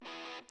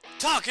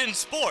Talkin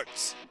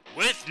Sports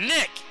with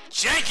Nick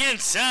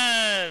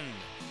Jenkinson.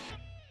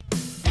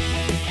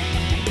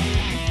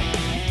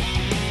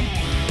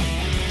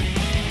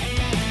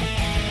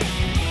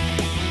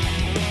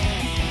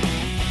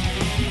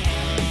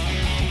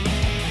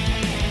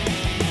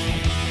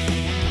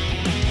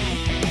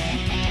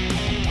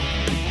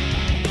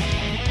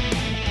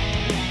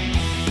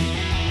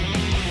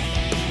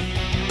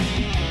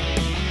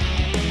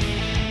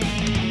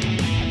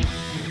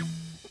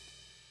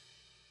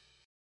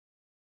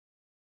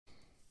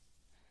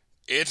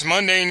 It's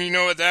Monday, and you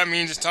know what that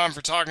means. It's time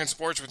for Talkin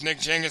Sports with Nick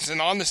Jenkinson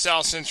on the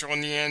South Central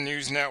Indiana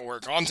News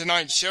Network. On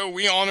tonight's show,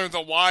 we honor the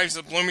lives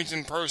of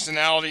Bloomington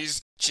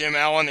personalities Jim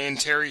Allen and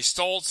Terry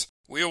Stoltz.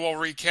 We will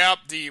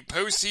recap the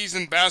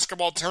postseason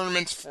basketball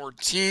tournaments for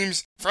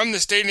teams from the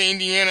state of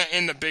Indiana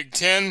in the Big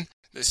Ten.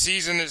 The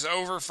season is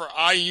over for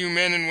IU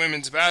men and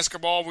women's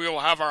basketball. We will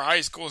have our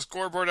high school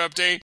scoreboard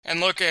update and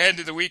look ahead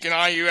to the week in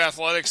IU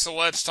athletics, so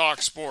let's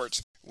talk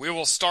sports. We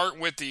will start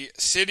with the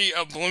city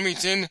of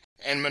Bloomington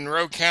and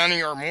Monroe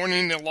County are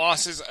mourning the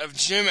losses of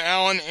Jim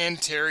Allen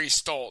and Terry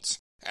Stoltz.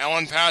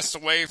 Allen passed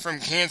away from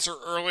cancer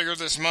earlier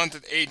this month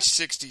at age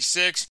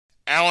 66.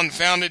 Allen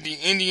founded the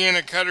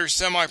Indiana Cutters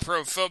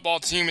semi-pro football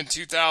team in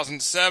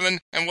 2007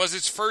 and was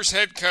its first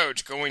head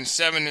coach, going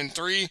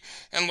 7-3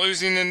 and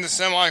losing in the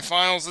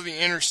semifinals of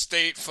the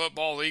Interstate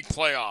Football League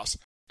playoffs.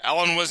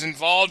 Allen was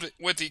involved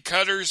with the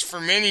Cutters for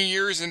many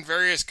years in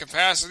various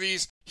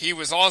capacities. He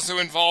was also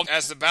involved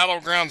as the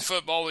Battleground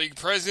Football League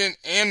president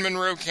and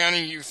Monroe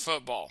County Youth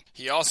Football.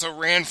 He also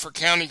ran for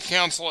county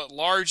council at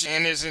large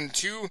and is in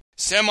 2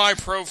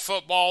 semi-pro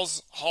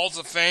football's Halls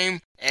of Fame,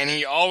 and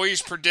he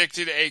always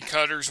predicted a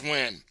Cutters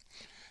win.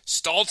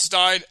 Stoltz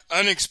died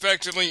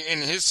unexpectedly in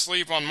his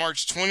sleep on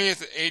March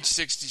 20th at age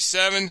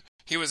 67.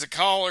 He was a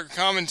color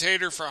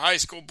commentator for high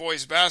school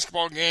boys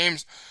basketball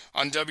games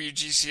on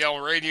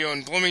WGCL Radio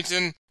in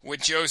Bloomington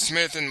with Joe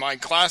Smith and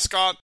Mike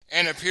Glasscott,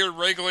 and appeared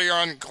regularly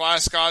on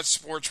Glasscott's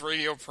sports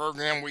radio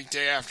program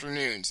weekday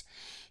afternoons.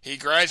 He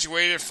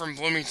graduated from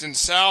Bloomington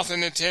South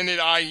and attended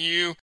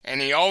IU,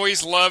 and he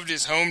always loved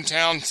his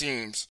hometown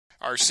teams.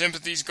 Our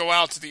sympathies go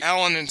out to the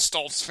Allen and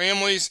Stoltz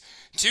families,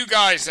 2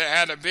 guys that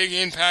had a big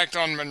impact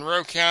on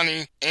Monroe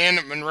County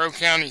and Monroe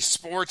County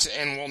sports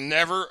and will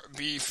never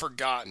be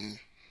forgotten.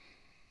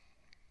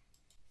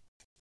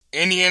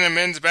 Indiana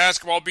men's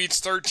basketball beats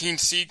 13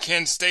 seed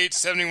Kent State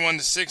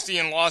 71-60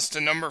 and lost to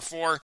number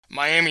 4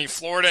 Miami,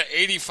 Florida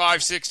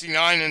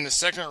 85-69 in the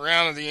second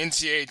round of the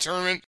NCAA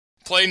tournament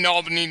played in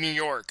Albany, New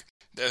York.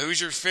 The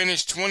Hoosiers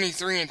finished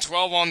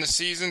 23-12 on the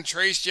season.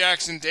 Trace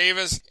Jackson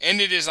Davis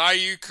ended his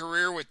IU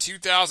career with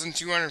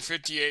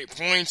 2,258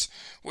 points,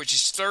 which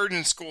is third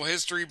in school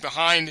history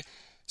behind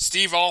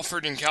Steve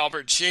Alford and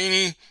Calbert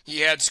Cheney.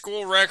 He had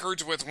school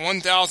records with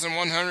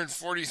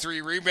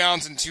 1,143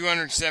 rebounds and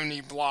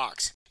 270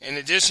 blocks. In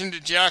addition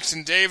to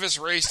Jackson Davis,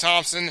 Race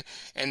Thompson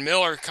and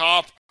Miller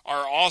Kopp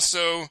are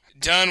also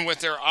done with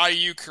their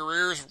IU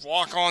careers.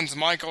 Walk-ons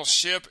Michael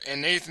Shipp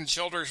and Nathan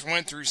Childress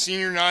went through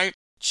senior night.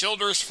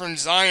 Childress from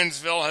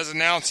Zionsville has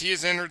announced he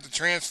has entered the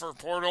transfer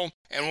portal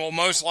and will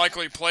most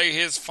likely play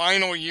his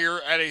final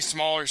year at a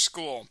smaller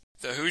school.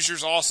 The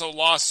Hoosiers also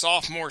lost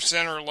sophomore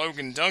center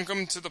Logan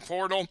Duncombe to the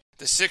portal.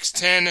 The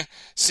 6'10"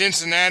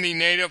 Cincinnati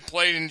native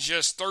played in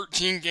just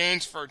 13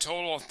 games for a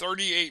total of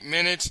 38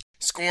 minutes,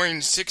 scoring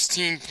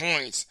 16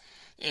 points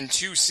in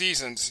 2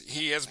 seasons.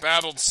 He has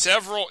battled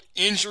several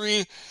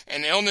injury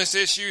and illness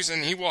issues,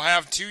 and he will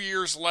have 2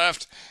 years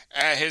left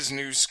at his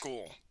new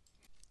school.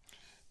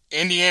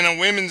 Indiana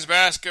women's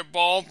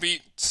basketball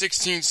beat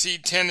 16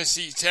 seed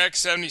Tennessee Tech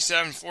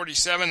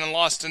 77-47 and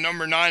lost to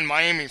number 9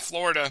 Miami,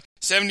 Florida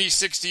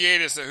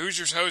 70-68 as the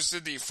Hoosiers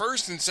hosted the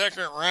first and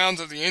second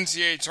rounds of the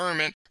NCAA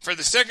tournament for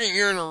the second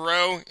year in a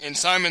row in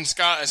Simon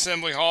Scott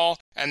Assembly Hall,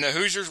 and the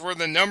Hoosiers were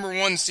the number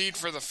 1 seed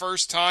for the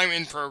first time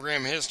in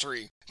program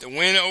history. The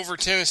win over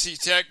Tennessee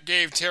Tech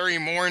gave Terry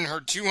Morin her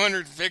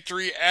 200th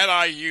victory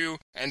at IU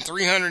and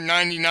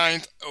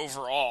 399th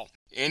overall.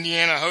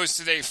 Indiana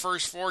hosted a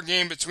first 4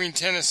 game between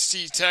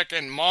Tennessee Tech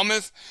and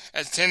Monmouth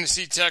as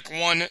Tennessee Tech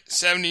won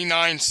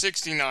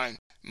 79-69.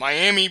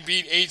 Miami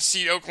beat 8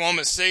 seed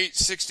Oklahoma State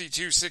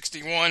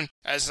 62-61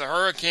 as the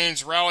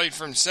Hurricanes rallied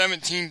from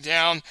 17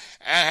 down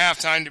at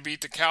halftime to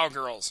beat the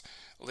Cowgirls.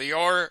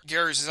 Lior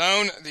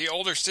Garzone, the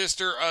older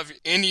sister of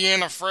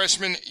Indiana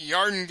freshman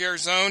Yarden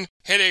Garzone,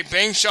 hit a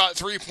bank shot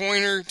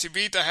 3-pointer to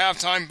beat the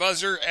halftime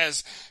buzzer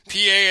as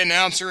PA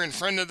announcer and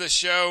friend of the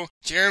show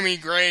Jeremy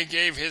Gray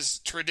gave his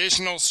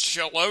traditional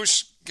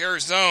Shalosh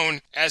Garzone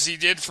as he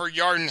did for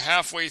Yarden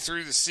halfway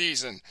through the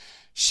season.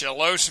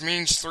 Shalosh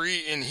means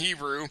 3 in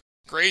Hebrew.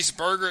 Grace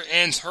Berger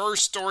ends her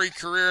storied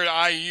career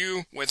at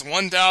IU with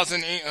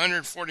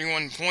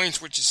 1,841 points,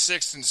 which is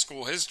 6th in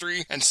school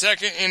history, and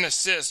 2nd in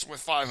assists with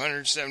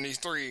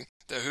 573.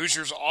 The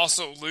Hoosiers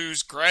also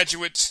lose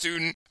graduate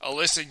student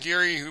Alyssa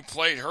Geary, who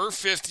played her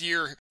 5th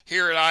year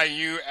here at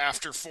IU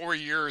after 4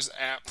 years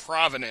at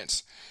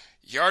Providence.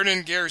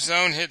 Yarden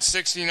Garzone hit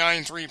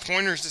 69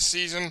 3-pointers this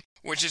season,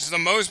 which is the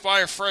most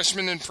by a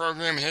freshman in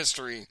program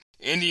history.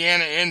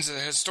 Indiana ends a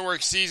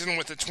historic season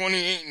with a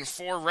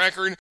 28-4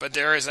 record, but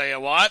there is a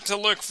lot to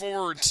look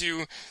forward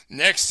to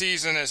next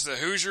season as the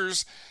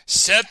Hoosiers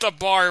set the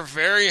bar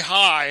very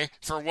high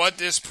for what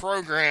this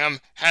program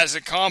has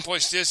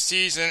accomplished this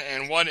season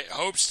and what it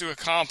hopes to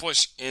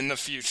accomplish in the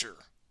future.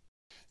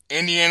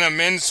 Indiana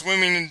men's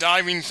swimming and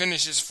diving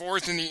finishes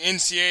fourth in the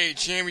NCAA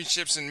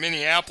championships in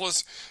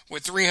Minneapolis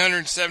with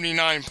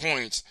 379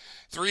 points.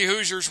 3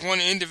 Hoosiers won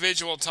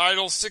individual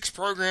titles, 6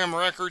 program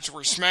records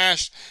were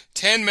smashed,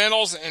 10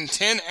 medals, and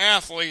 10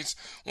 athletes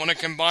won a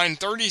combined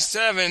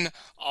 37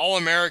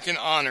 All-American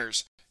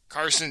honors.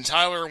 Carson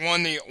Tyler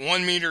won the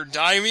 1-meter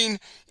diving,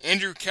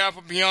 Andrew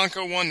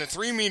Capobianco won the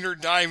 3-meter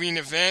diving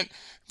event,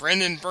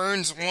 Brendan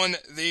Burns won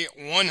the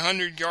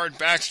 100-yard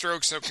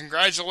backstroke, so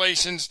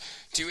congratulations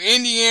to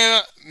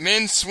Indiana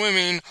men's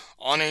swimming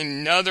on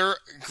another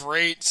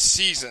great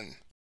season.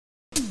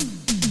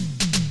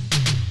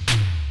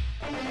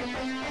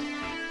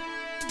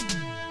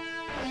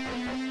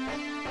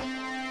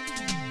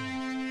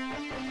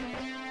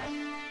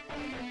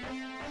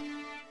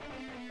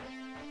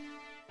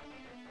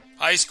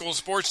 High school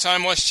sports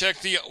time. Let's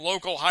check the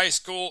local high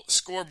school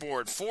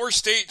scoreboard. 4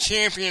 state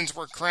champions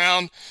were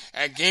crowned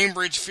at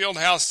Gamebridge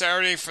Fieldhouse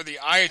Saturday for the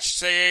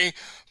IHSAA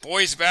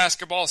Boys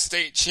Basketball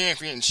State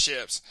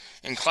Championships.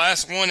 In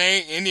Class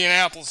 1A,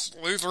 Indianapolis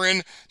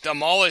Lutheran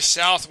demolished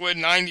Southwood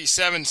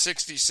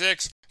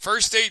 97-66.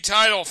 First state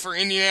title for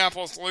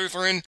Indianapolis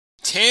Lutheran.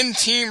 10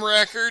 team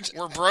records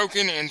were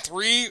broken and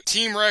 3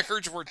 team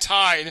records were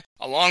tied,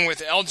 along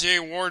with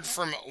L.J. Ward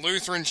from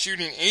Lutheran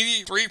shooting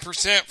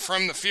 83%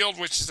 from the field,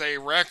 which is a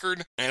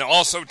record, and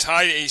also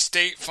tied a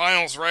state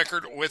finals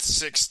record with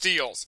 6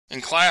 steals.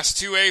 In Class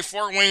 2A,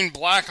 Fort Wayne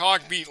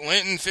Blackhawk beat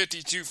Linton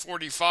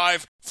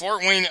 52-45.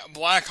 Fort Wayne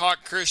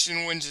Blackhawk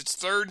Christian wins its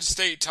 3rd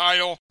state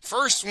title,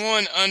 first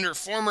one under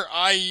former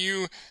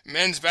IU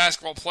men's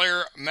basketball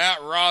player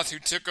Matt Roth, who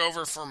took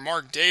over for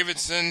Mark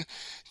Davidson.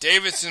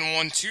 Davidson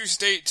won 2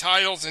 state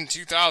titles in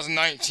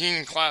 2019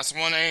 in Class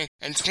 1A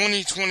and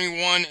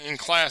 2021 in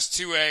Class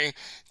 2A.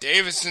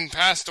 Davidson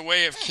passed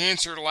away of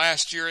cancer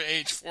last year at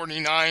age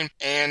 49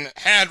 and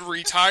had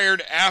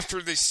retired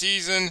after the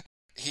season.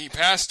 He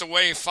passed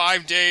away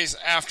 5 days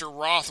after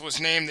Roth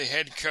was named the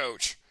head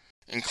coach.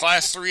 In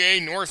Class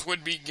 3A,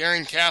 Northwood beat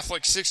Guerin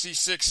Catholic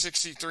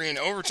 66-63 in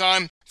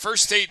overtime.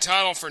 First state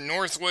title for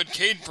Northwood.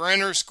 Cade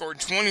Brenner scored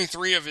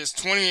 23 of his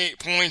 28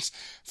 points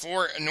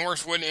for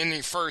Northwood in the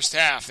first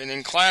half. And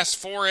in Class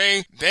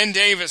 4A, Ben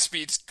Davis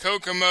beats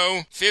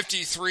Kokomo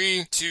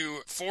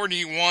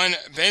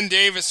 53-41. Ben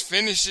Davis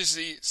finishes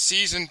the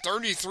season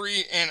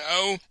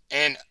 33-0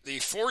 and the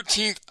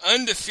 14th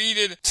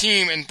undefeated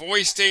team in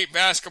boys state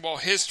basketball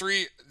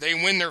history. They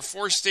win their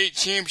 4th state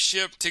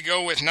championship to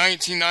go with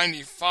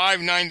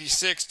 1995,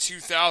 96,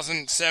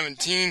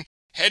 2017.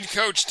 Head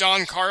coach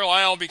Don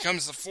Carlisle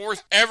becomes the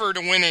 4th ever to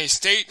win a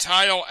state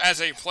title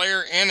as a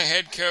player and a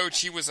head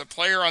coach. He was a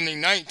player on the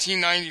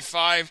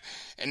 1995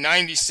 and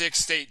 96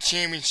 state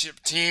championship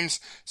teams.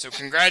 So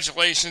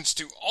congratulations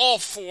to all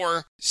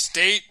 4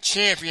 state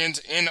champions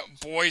in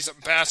boys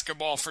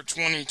basketball for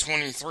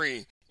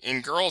 2023.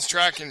 In girls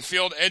track and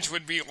field,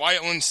 Edgewood beat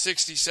Whiteland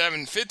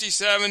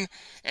 67-57,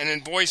 and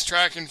in boys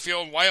track and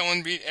field,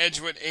 Whiteland beat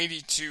Edgewood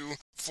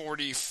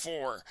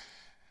 82-44.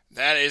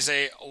 That is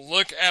a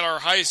look at our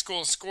high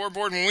school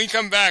scoreboard. When we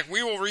come back,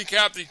 we will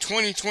recap the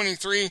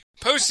 2023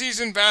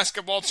 postseason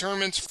basketball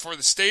tournaments for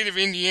the state of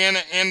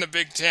Indiana and the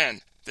Big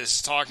Ten. This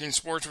is Talking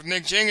Sports with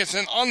Nick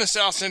Jenkinson on the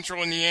South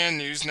Central Indiana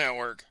News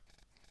Network.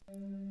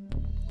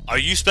 Are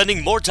you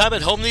spending more time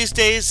at home these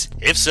days?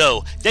 If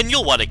so, then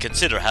you'll want to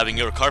consider having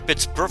your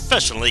carpets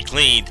professionally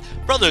cleaned.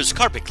 Brothers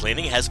Carpet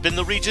Cleaning has been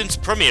the region's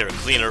premier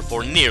cleaner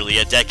for nearly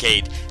a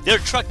decade. Their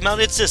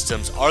truck-mounted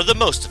systems are the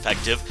most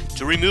effective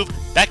to remove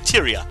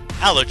bacteria,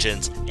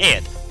 allergens,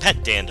 and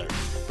pet dander.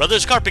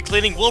 Brothers Carpet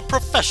Cleaning will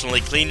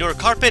professionally clean your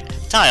carpet,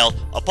 tile,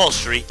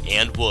 upholstery,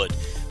 and wood.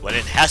 When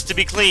it has to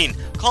be clean,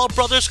 call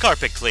Brothers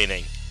Carpet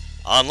Cleaning.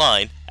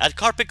 Online at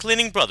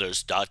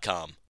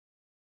carpetcleaningbrothers.com.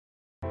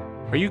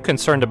 Are you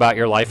concerned about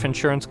your life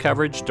insurance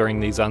coverage during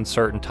these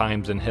uncertain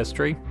times in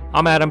history?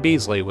 I'm Adam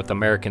Beasley with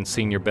American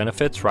Senior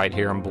Benefits right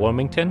here in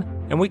Bloomington,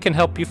 and we can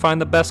help you find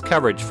the best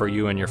coverage for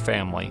you and your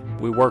family.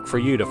 We work for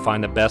you to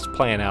find the best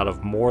plan out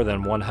of more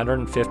than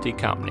 150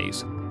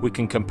 companies. We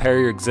can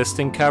compare your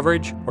existing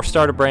coverage or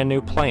start a brand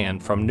new plan.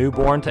 From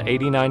newborn to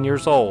 89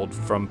 years old,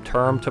 from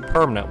term to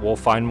permanent, we'll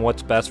find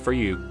what's best for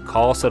you.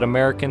 Call us at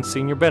American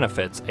Senior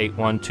Benefits,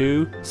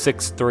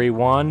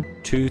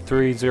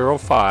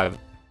 812-631-2305.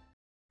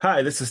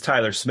 Hi, this is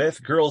Tyler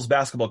Smith, girls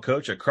basketball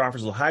coach at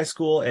Crawfordsville High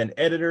School and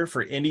editor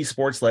for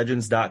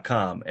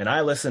IndySportsLegends.com, and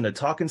I listen to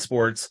Talkin'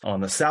 Sports on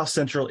the South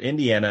Central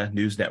Indiana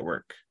News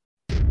Network.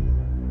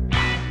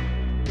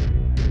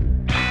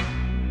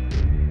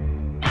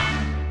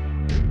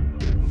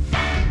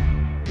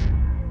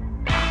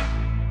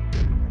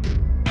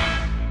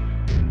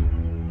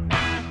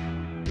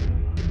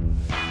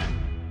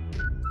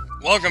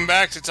 Welcome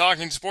back to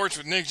Talking Sports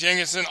with Nick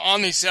Jenkinson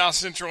on the South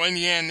Central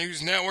Indiana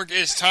News Network.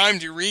 It's time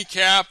to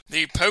recap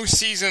the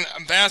postseason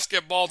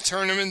basketball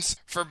tournaments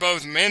for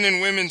both men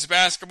and women's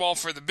basketball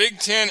for the Big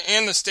Ten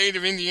and the state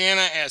of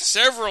Indiana, as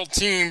several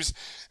teams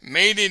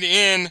made it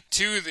in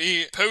to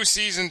the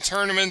postseason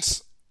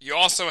tournaments. You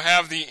also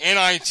have the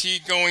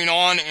NIT going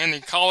on and the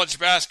College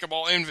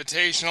Basketball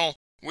Invitational.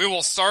 We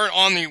will start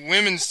on the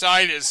women's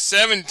side, as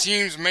 7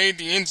 teams made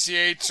the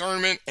NCAA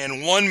tournament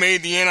and 1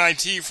 made the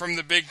NIT from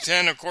the Big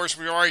Ten. Of course,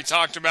 we already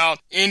talked about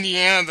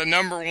Indiana, the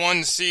number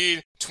 1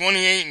 seed,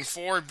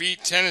 28-4,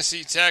 beat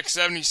Tennessee Tech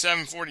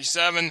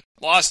 77-47,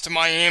 lost to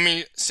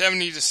Miami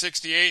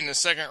 70-68 in the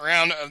second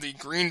round of the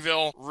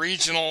Greenville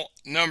Regional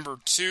number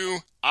 2.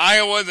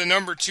 Iowa, the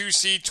number 2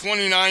 seed,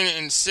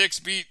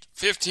 29-6, beat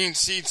 15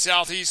 seed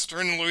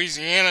Southeastern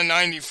Louisiana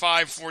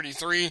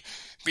 95-43.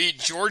 Beat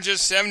Georgia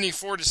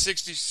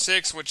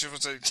 74-66, which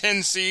was a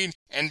 10 seed,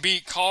 and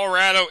beat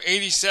Colorado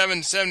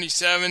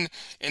 87-77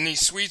 in the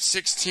Sweet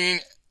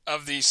 16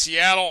 of the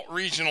Seattle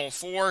Regional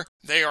 4.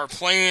 They are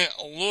playing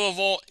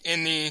Louisville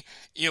in the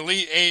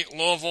Elite 8,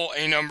 Louisville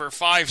a number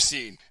 5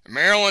 seed.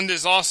 Maryland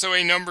is also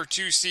a number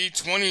 2 seed,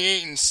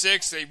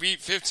 28-6. They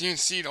beat 15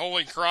 seed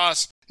Holy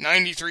Cross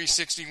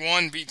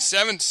 93-61, beat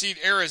 7th seed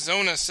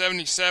Arizona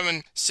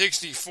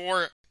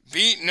 77-64.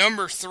 Beat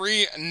number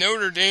 3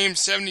 Notre Dame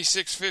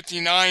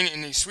 76-59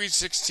 in the Sweet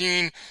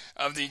 16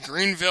 of the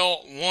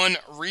Greenville 1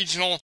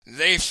 Regional.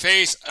 They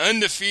face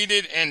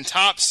undefeated and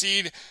top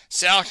seed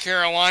South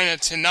Carolina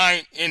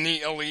tonight in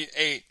the Elite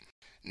 8.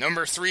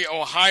 Number 3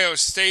 Ohio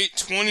State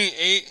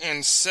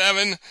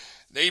 28-7.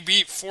 They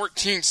beat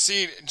 14th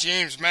seed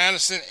James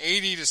Madison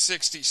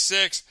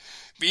 80-66.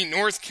 Beat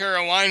North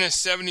Carolina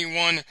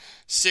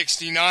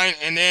 71-69,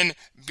 and then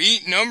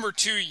beat number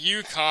 2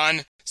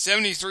 UConn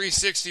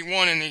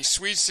 73-61 in the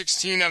Sweet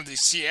 16 of the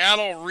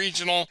Seattle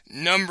Regional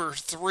number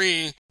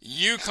 3.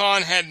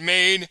 UConn had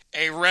made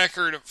a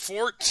record of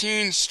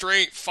 14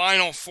 straight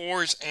Final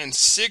Fours and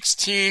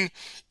 16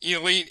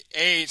 Elite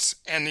Eights,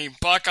 and the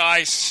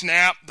Buckeyes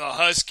snapped the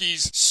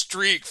Huskies'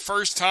 streak.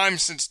 First time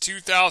since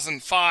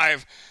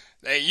 2005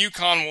 that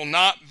UConn will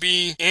not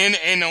be in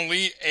an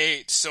Elite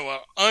Eight. So an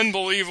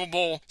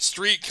unbelievable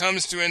streak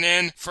comes to an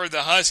end for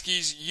the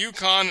Huskies.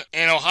 UConn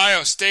and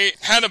Ohio State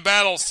had a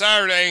battle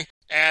Saturday,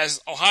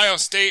 as Ohio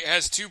State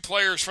has 2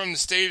 players from the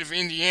state of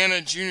Indiana,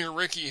 junior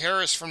Ricky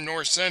Harris from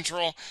North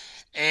Central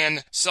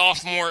and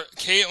sophomore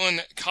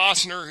Caitlin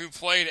Costner, who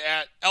played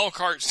at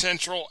Elkhart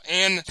Central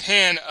and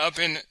Penn up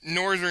in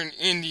northern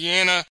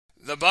Indiana.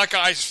 The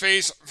Buckeyes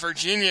face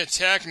Virginia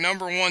Tech,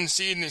 number 1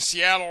 seed in the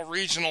Seattle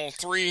Regional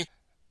 3.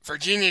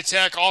 Virginia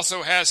Tech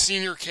also has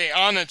senior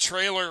Kayana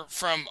Traylor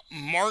from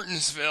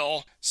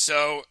Martinsville.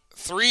 So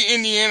 3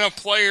 Indiana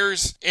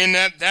players in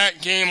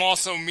that game.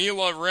 Also,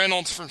 Mila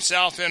Reynolds from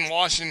South Bend,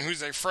 Washington,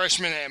 who's a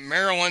freshman at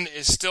Maryland,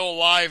 is still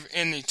alive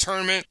in the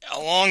tournament,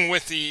 along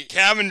with the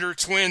Cavender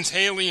twins,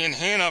 Haley and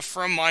Hannah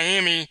from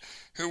Miami,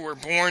 who were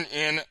born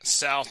in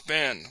South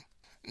Bend.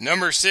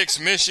 Number 6,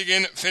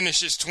 Michigan,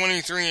 finishes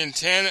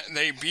 23-10.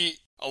 They beat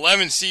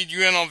 11 seed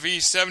UNLV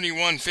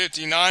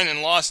 71-59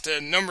 and lost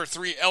to number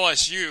 3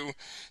 LSU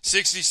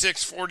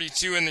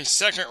 66-42 in the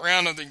second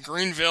round of the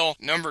Greenville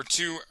number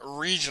 2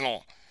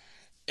 Regional.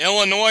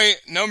 Illinois,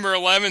 number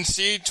 11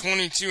 seed,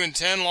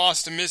 22-10,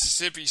 lost to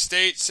Mississippi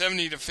State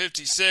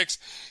 70-56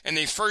 in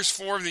the first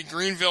 4 of the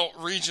Greenville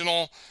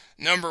Regional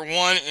number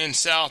 1 in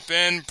South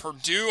Bend.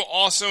 Purdue,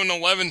 also an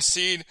 11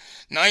 seed,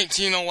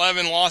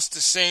 19-11, lost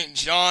to St.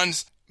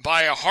 John's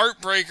by a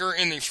heartbreaker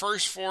in the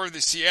first 4 of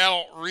the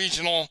Seattle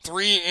Regional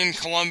 3 in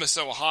Columbus,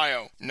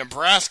 Ohio.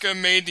 Nebraska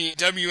made the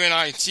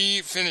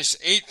WNIT, finished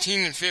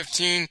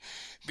 18-15,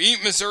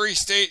 beat Missouri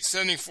State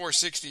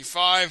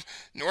 74-65,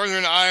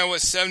 Northern Iowa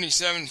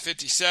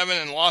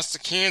 77-57, and lost to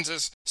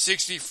Kansas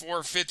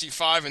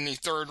 64-55 in the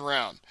third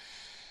round.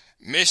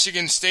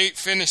 Michigan State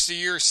finished the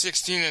year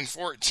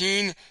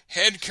 16-14.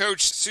 Head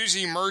coach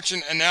Susie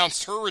Merchant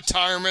announced her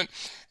retirement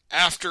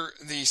after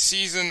the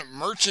season.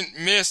 Merchant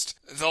missed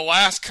the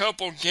last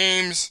couple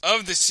games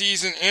of the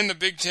season in the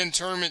Big Ten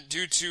tournament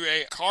due to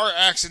a car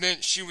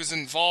accident she was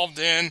involved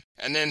in,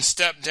 and then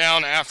stepped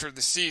down after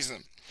the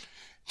season.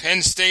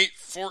 Penn State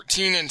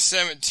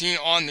 14-17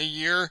 on the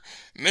year.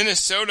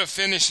 Minnesota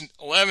finished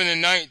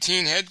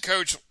 11-19. Head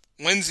coach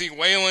Lindsey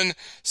Whalen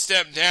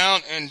stepped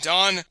down, and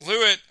Don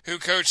Lewitt, who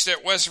coached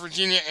at West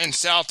Virginia and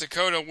South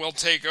Dakota, will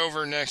take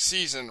over next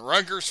season.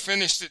 Rutgers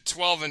finished at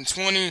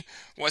 12-20,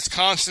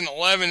 Wisconsin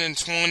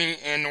 11-20,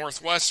 and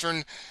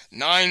Northwestern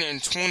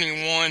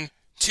 9-21.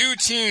 2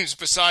 teams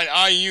beside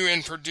IU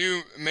and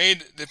Purdue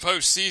made the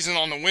postseason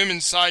on the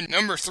women's side.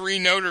 Number 3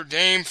 Notre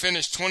Dame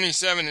finished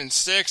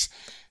 27-6.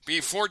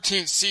 Beat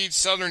 14th seed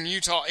Southern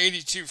Utah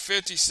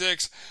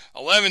 82-56,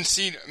 11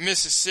 seed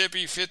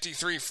Mississippi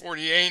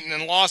 53-48, and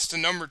then lost to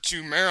number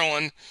 2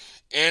 Maryland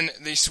in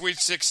the Sweet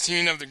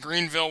 16 of the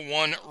Greenville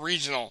 1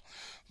 Regional.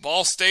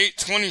 Ball State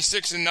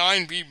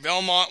 26-9 beat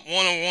Belmont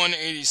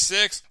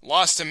 101-86,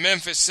 lost to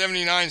Memphis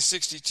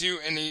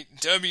 79-62 in the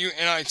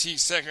WNIT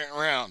second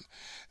round.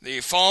 The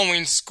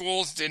following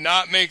schools did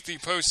not make the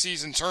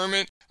postseason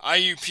tournament: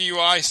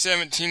 IUPUI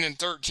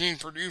 17-13,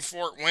 Purdue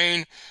Fort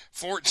Wayne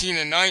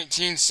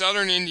 14-19,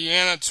 Southern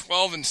Indiana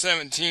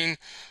 12-17,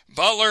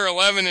 Butler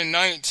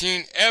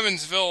 11-19,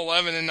 Evansville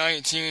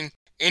 11-19,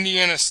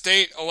 Indiana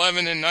State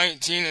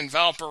 11-19, and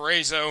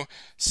Valparaiso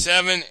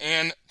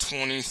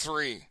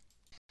 7-23.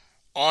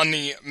 On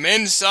the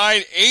men's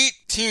side, 8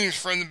 teams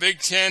from the Big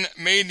Ten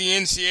made the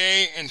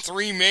NCAA and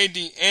 3 made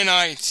the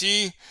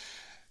NIT.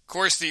 Of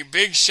course, the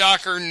big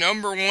shocker,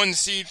 number 1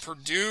 seed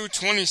Purdue,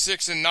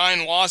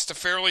 26-9, lost to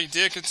Fairleigh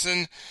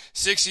Dickinson,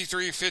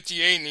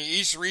 63-58 in the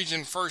East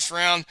Region first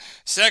round.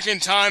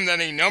 Second time that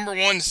a number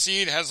 1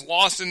 seed has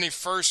lost in the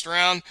first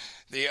round.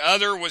 The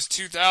other was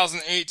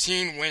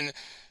 2018 when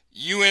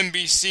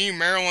UMBC,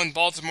 Maryland,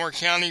 Baltimore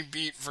County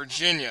beat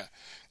Virginia.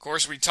 Of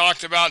course, we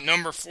talked about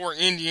number 4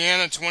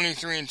 Indiana,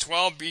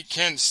 23-12, beat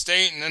Kent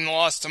State and then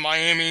lost to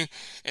Miami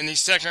in the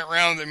second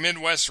round of the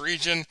Midwest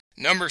region.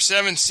 Number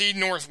 7 seed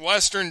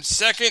Northwestern,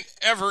 second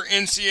ever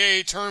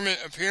NCAA tournament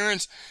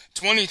appearance,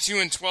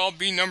 22-12,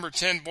 beat number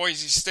 10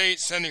 Boise State,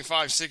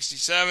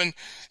 75-67,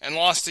 and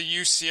lost to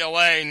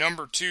UCLA,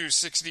 number 2,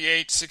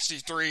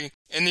 68-63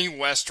 in the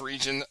West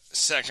region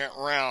second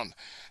round.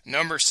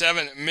 Number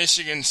 7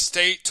 Michigan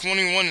State,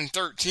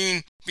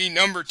 21-13, beat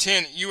number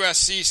 10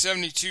 USC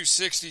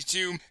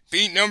 72-62,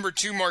 beat number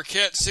 2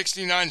 Marquette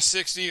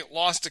 69-60,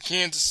 lost to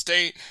Kansas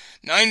State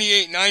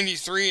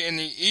 98-93 in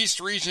the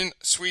East Region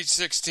Sweet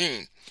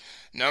 16.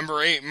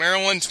 Number 8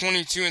 Maryland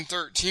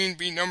 22-13,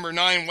 beat number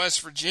 9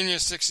 West Virginia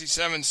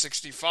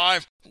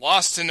 67-65,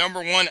 lost to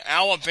number 1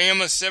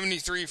 Alabama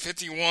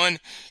 73-51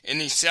 in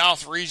the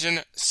South Region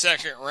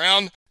second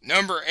round.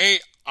 Number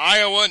 8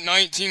 Iowa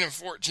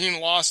 19-14,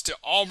 lost to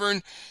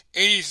Auburn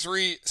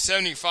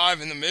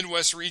 83-75 in the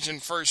Midwest region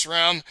first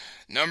round.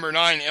 Number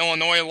 9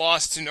 Illinois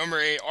lost to number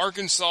 8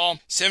 Arkansas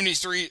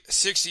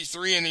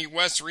 73-63 in the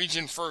West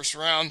region first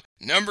round.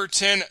 Number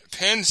 10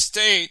 Penn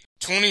State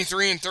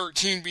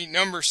 23-13 beat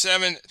number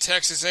 7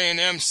 Texas A&M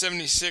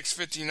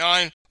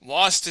 76-59.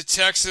 Lost to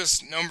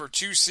Texas, number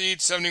 2 seed,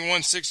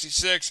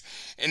 71-66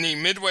 in the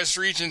Midwest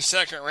region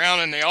second round,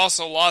 and they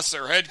also lost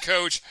their head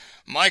coach,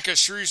 Micah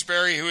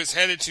Shrewsbury, who is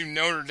headed to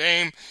Notre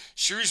Dame.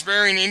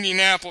 Shrewsbury, an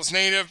Indianapolis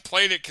native,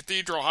 played at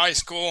Cathedral High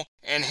School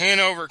and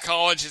Hanover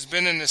College, has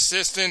been an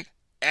assistant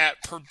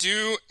at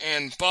Purdue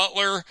and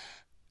Butler,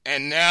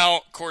 and now,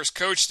 of course,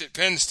 coached at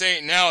Penn State,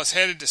 and now is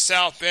headed to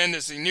South Bend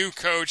as the new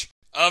coach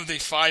of the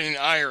Fighting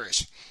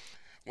Irish.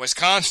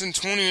 Wisconsin,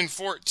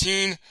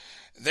 20-14.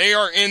 They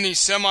are in the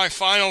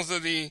semifinals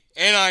of the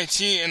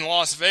NIT in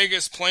Las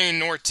Vegas, playing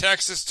North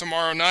Texas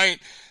tomorrow night.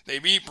 They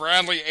beat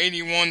Bradley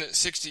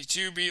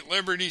 81-62, beat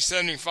Liberty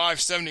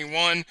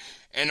 75-71,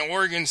 and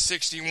Oregon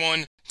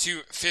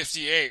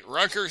 61-58.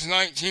 Rutgers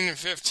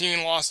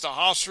 19-15 lost to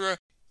Hofstra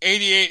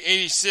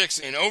 88-86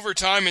 in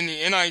overtime in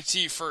the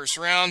NIT first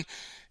round.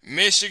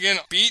 Michigan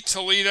beat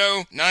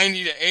Toledo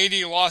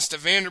 90-80, lost to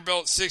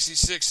Vanderbilt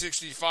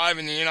 66-65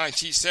 in the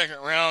NIT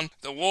second round.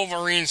 The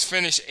Wolverines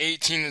finished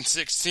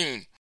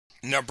 18-16.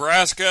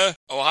 Nebraska,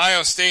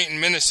 Ohio State,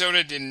 and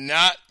Minnesota did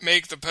not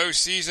make the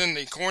postseason.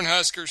 The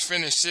Cornhuskers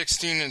finished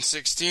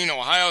 16-16,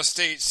 Ohio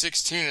State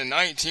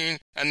 16-19,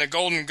 and the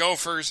Golden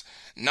Gophers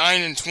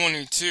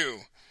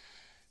 9-22.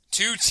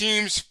 Two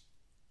teams,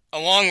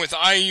 along with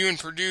IU and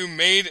Purdue,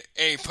 made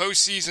a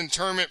postseason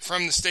tournament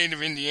from the state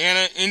of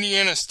Indiana.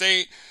 Indiana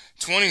State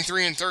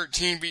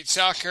 23-13 beat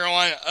South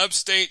Carolina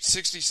Upstate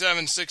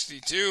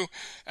 67-62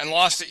 and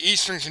lost to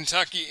Eastern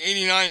Kentucky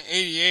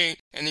 89-88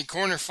 in the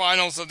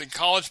quarterfinals of the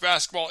College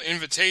Basketball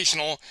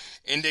Invitational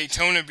in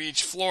Daytona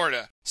Beach,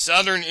 Florida.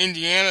 Southern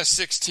Indiana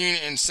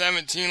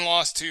 16-17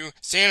 lost to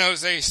San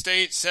Jose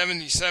State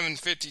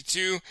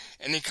 77-52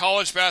 in the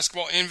College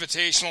Basketball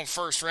Invitational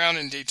first round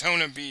in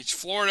Daytona Beach,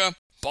 Florida.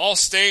 Ball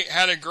State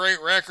had a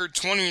great record,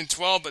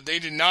 20-12, but they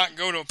did not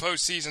go to a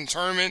postseason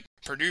tournament.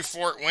 Purdue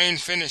Fort Wayne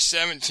finished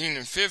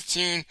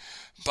 17-15.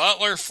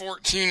 Butler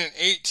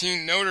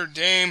 14-18. Notre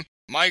Dame,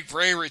 Mike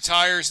Bray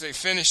retires. They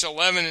finished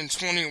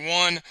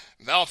 11-21.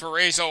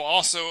 Valparaiso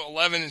also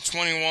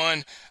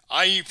 11-21.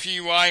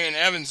 IUPUI and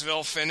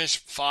Evansville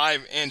finished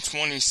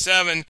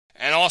 5-27.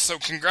 And also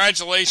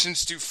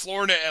congratulations to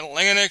Florida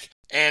Atlantic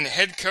and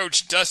head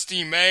coach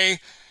Dusty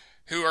May,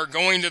 who are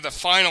going to the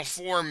Final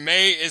Four.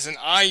 May is an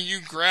IU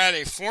grad,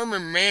 a former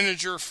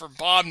manager for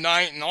Bob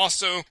Knight, and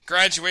also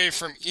graduated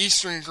from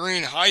Eastern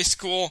Green High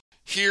School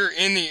here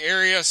in the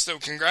area. So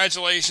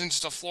congratulations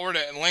to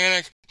Florida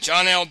Atlantic.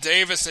 John L.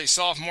 Davis, a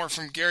sophomore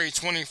from Gary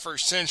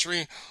 21st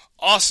Century,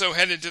 also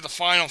headed to the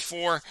Final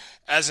Four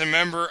as a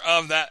member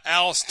of that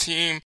Alice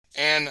team.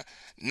 And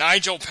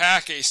Nigel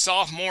Pack, a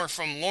sophomore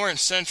from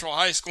Lawrence Central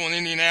High School in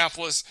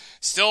Indianapolis,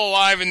 still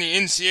alive in the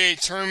NCAA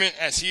tournament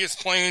as he is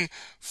playing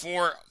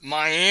for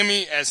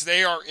Miami as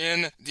they are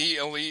in the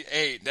Elite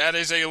Eight. That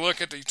is a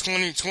look at the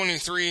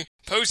 2023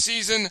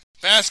 postseason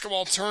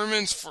basketball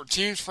tournaments for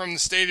teams from the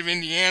state of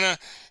Indiana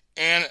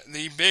and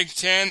the Big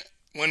Ten.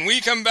 When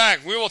we come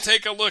back, we will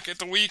take a look at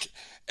the week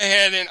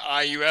ahead in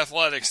IU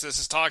athletics. This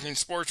is Talking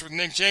Sports with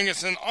Nick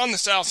Jenkinson on the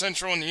South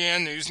Central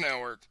Indiana News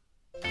Network.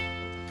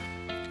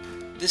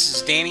 This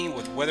is Danny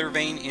with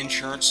Weathervane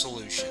Insurance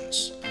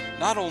Solutions.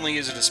 Not only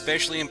is it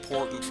especially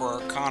important for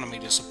our economy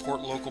to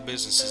support local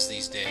businesses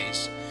these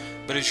days,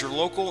 but as your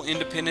local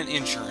independent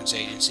insurance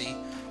agency,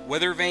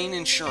 Weathervane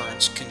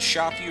Insurance can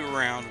shop you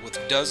around with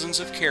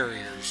dozens of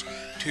carriers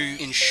to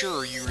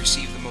ensure you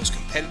receive the most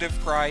competitive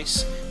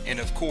price and,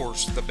 of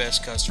course, the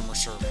best customer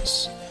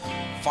service.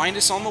 Find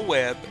us on the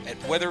web at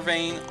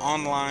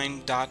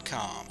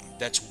weathervaneonline.com.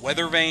 That's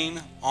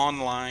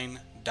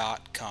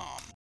weathervaneonline.com.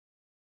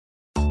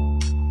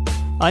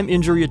 I'm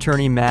injury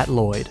attorney Matt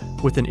Lloyd.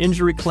 With an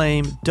injury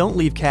claim, don't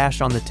leave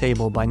cash on the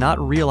table by not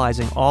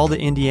realizing all the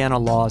Indiana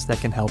laws that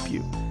can help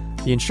you.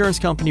 The insurance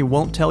company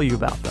won't tell you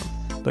about them,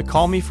 but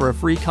call me for a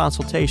free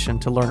consultation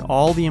to learn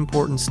all the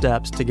important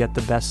steps to get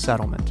the best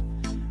settlement.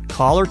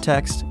 Call or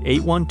text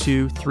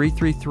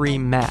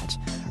 812-333-MATT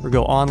or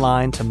go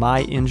online to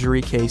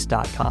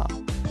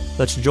myinjurycase.com.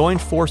 Let's join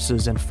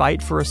forces and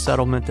fight for a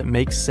settlement that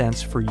makes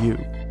sense for you.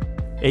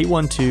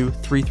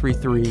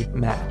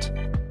 812-333-MATT.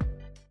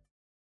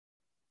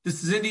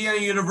 This is Indiana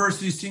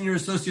University Senior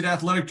Associate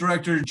Athletic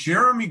Director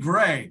Jeremy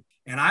Gray,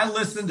 and I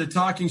listen to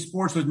Talking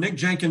Sports with Nick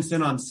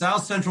Jenkinson on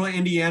South Central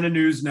Indiana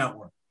News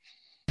Network.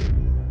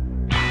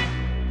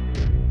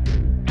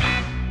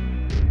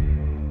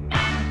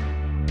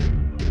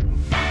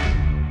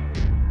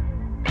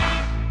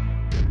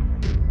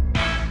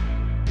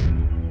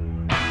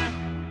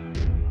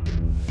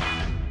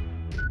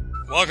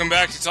 Welcome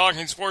back to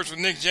Talking Sports with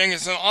Nick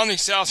Jenkinson on the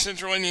South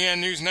Central Indiana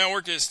News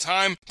Network. It's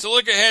time to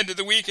look ahead to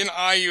the week in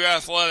IU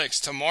athletics.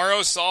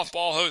 Tomorrow,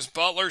 softball hosts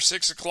Butler,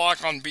 6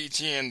 o'clock on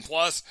BTN+.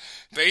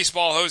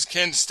 Baseball hosts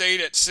Kent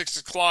State at 6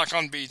 o'clock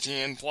on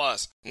BTN+.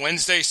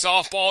 Wednesday,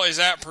 softball is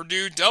at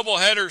Purdue.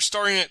 Doubleheader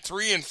starting at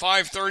 3 and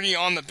 5:30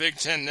 on the Big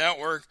Ten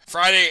Network.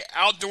 Friday,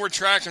 outdoor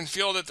track and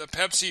field at the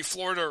Pepsi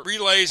Florida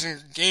Relays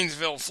in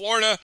Gainesville,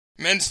 Florida.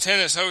 Men's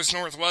tennis hosts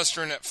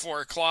Northwestern at 4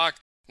 o'clock.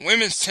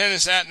 Women's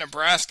tennis at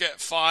Nebraska at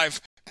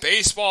 5.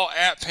 Baseball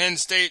at Penn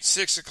State,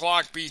 6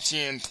 o'clock,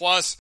 BTN+.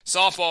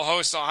 Softball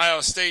hosts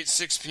Ohio State,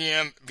 6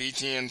 p.m.,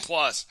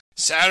 BTN+.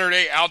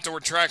 Saturday,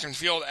 outdoor track and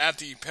field at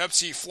the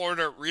Pepsi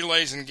Florida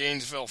Relays in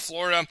Gainesville,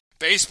 Florida.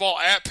 Baseball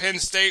at Penn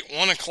State,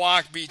 1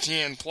 o'clock,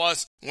 BTN+.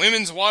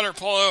 Women's water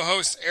polo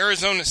hosts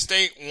Arizona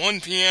State,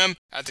 1 p.m.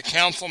 at the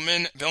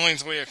Councilman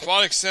Billingsley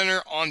Aquatic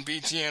Center on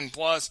BTN+.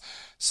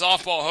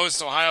 Softball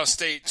hosts Ohio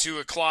State, 2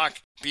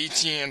 o'clock,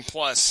 BTN+.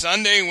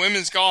 Sunday,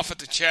 women's golf at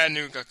the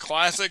Chattanooga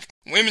Classic.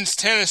 Women's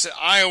tennis at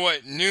Iowa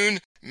at noon.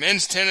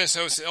 Men's tennis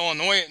hosts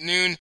Illinois at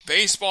noon.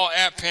 Baseball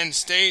at Penn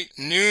State,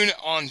 noon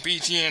on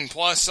BTN+.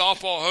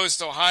 Softball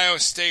hosts Ohio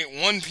State,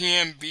 1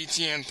 p.m.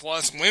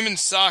 BTN+. Women's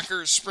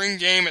soccer spring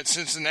game at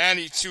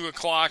Cincinnati, 2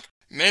 o'clock.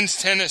 Men's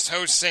tennis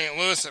hosts St.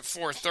 Louis at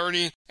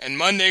 4:30. And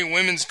Monday,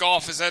 women's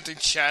golf is at the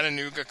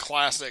Chattanooga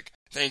Classic.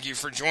 Thank you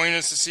for joining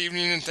us this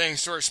evening, and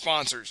thanks to our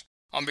sponsors.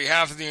 On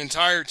behalf of the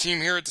entire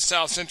team here at the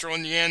South Central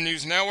Indiana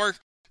News Network,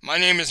 my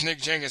name is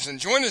Nick Jenkinson.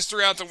 Join us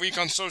throughout the week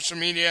on social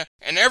media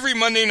and every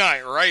Monday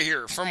night right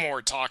here for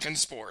more Talkin'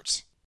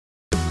 Sports.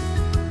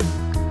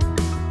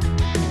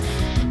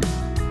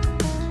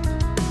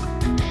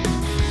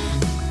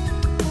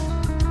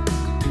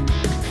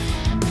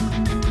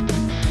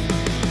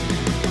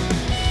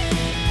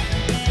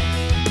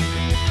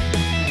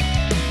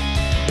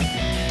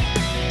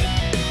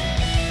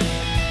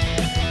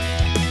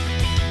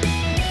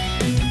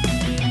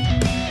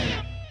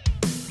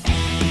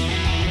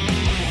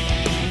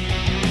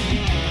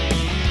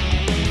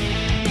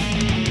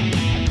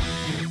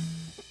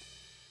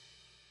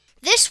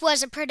 This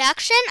was a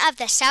production of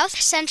the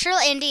South Central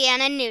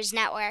Indiana News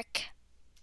Network.